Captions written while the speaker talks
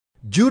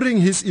During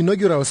his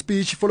inaugural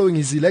speech following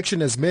his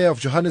election as mayor of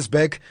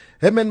Johannesburg,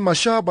 Herman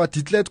Mashaba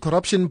declared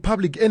corruption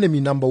public enemy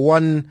number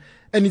one,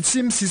 and it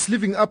seems he's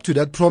living up to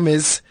that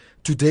promise.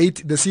 To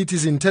date, the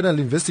city's internal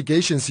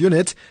investigations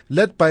unit,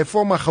 led by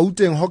former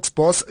Gauteng Hawks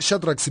boss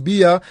Shadrack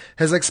Sibiya,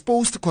 has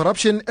exposed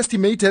corruption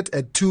estimated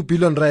at 2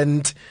 billion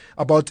rand.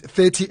 About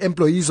 30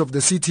 employees of the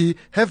city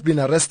have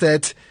been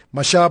arrested.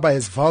 Mashaba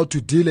has vowed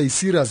to deal a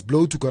serious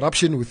blow to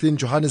corruption within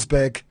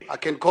Johannesburg. I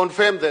can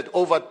confirm that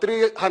over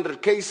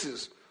 300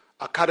 cases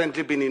are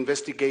currently being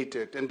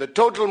investigated, and the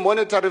total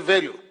monetary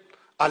value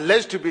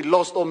alleged to be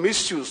lost or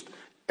misused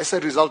as a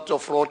result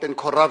of fraud and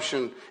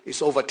corruption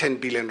is over 10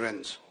 billion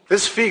rands.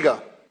 This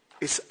figure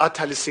is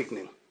utterly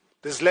sickening.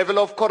 This level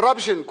of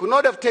corruption could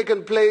not have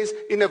taken place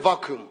in a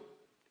vacuum.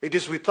 It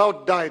is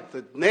without doubt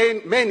that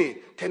many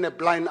turn a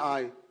blind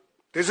eye.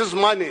 This is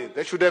money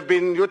that should have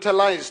been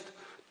utilized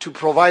to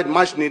provide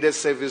much needed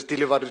service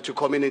delivery to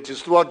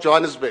communities throughout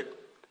Johannesburg,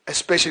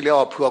 especially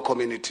our poor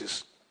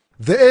communities.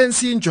 The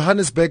ANC in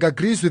Johannesburg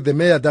agrees with the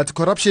mayor that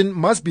corruption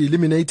must be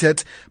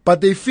eliminated, but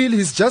they feel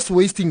he's just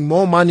wasting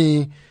more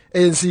money.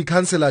 ANC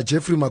Councillor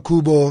Jeffrey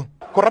Makubo.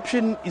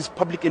 Corruption is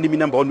public enemy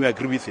number one. We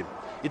agree with him.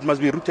 It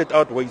must be rooted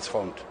out where it's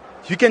found.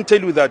 You can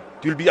tell you that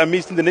you'll be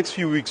amazed in the next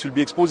few weeks. You'll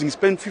be exposing,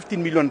 spend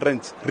 15 million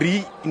rands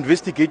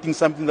re-investigating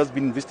something that's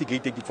been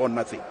investigated for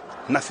nothing.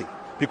 Nothing.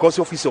 Because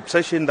of his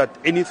obsession that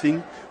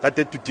anything that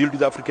had to deal with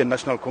the African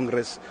National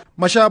Congress.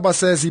 Mashaba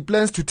says he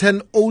plans to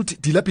turn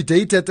old,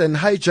 dilapidated and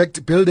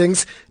hijacked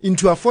buildings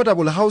into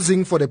affordable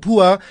housing for the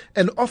poor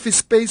and office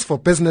space for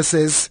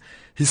businesses.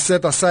 He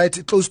set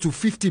aside close to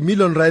 50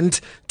 million rand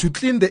to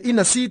clean the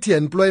inner city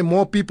and employ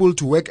more people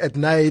to work at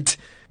night.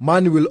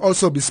 Money will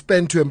also be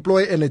spent to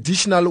employ an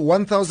additional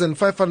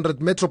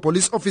 1,500 Metro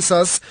Police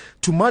officers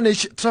to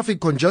manage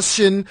traffic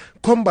congestion,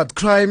 combat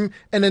crime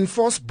and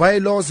enforce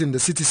bylaws in the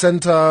city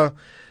centre.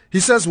 He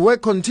says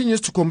work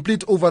continues to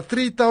complete over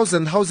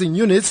 3,000 housing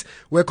units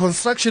where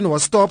construction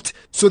was stopped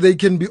so they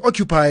can be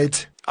occupied.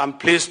 I'm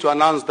pleased to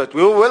announce that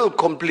we will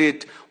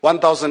complete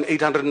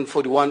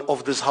 1,841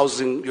 of these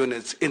housing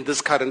units in this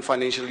current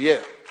financial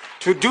year.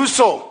 To do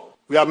so,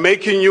 we are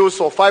making use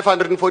of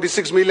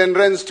 546 million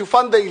rands to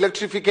fund the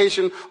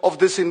electrification of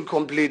these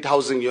incomplete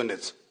housing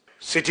units.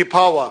 City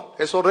Power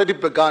has already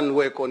begun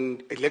work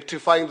on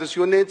electrifying these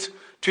units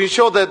to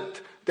ensure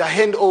that their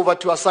handover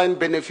to assigned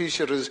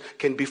beneficiaries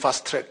can be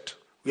fast-tracked.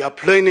 We are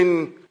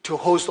planning to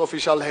host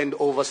official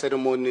handover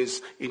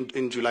ceremonies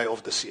in July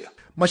of this year.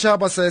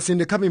 Mashaba says in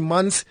the coming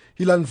months,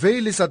 he'll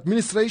unveil his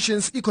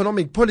administration's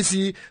economic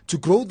policy to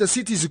grow the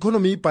city's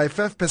economy by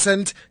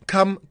 5%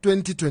 come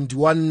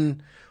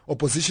 2021.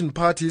 Opposition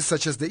parties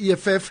such as the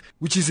EFF,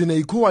 which is in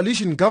a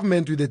coalition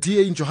government with the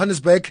DA in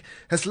Johannesburg,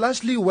 has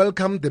largely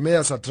welcomed the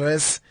mayor's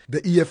address. The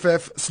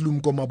EFF,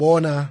 Slumko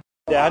Mabona.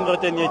 The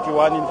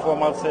 181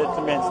 informal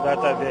settlements that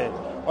are there,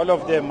 all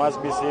of them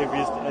must be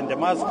serviced and they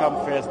must come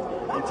first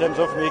in terms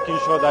of making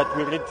sure that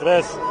we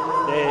redress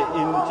the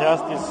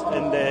injustice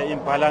and the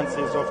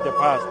imbalances of the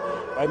past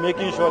by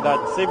making sure that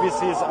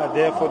services are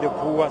there for the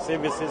poor,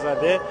 services are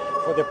there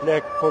for the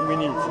black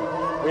community.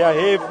 We are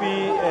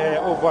happy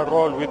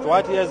overall with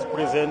what he has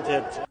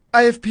presented.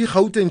 IFP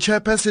Gauteng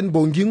chairperson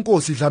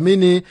Bonginkosi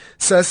Dlamini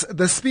says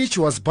the speech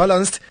was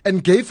balanced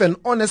and gave an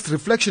honest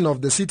reflection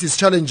of the city's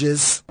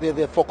challenges.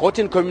 The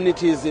forgotten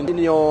communities in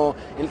your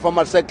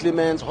informal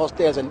settlements,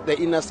 hostels and the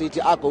inner city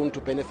are going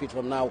to benefit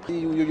from now.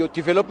 Your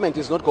development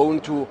is not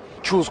going to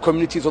choose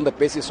communities on the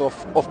basis of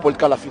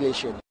political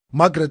affiliation.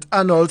 Margaret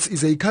Arnolds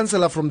is a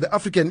councillor from the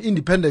African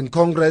Independent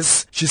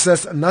Congress. She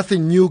says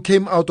nothing new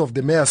came out of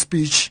the mayor's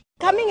speech.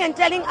 Coming and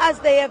telling us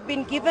they have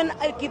been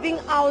giving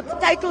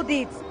out title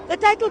deeds. The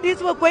title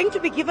deeds were going to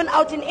be given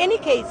out in any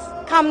case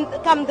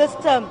come this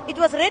term. It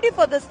was ready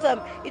for this term.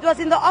 It was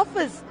in the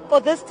office for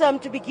this term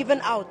to be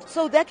given out.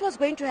 So that was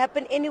going to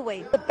happen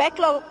anyway. The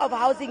backlog of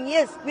housing,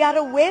 yes, we are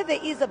aware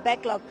there is a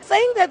backlog.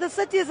 Saying that the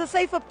city is a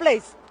safer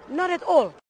place, not at all.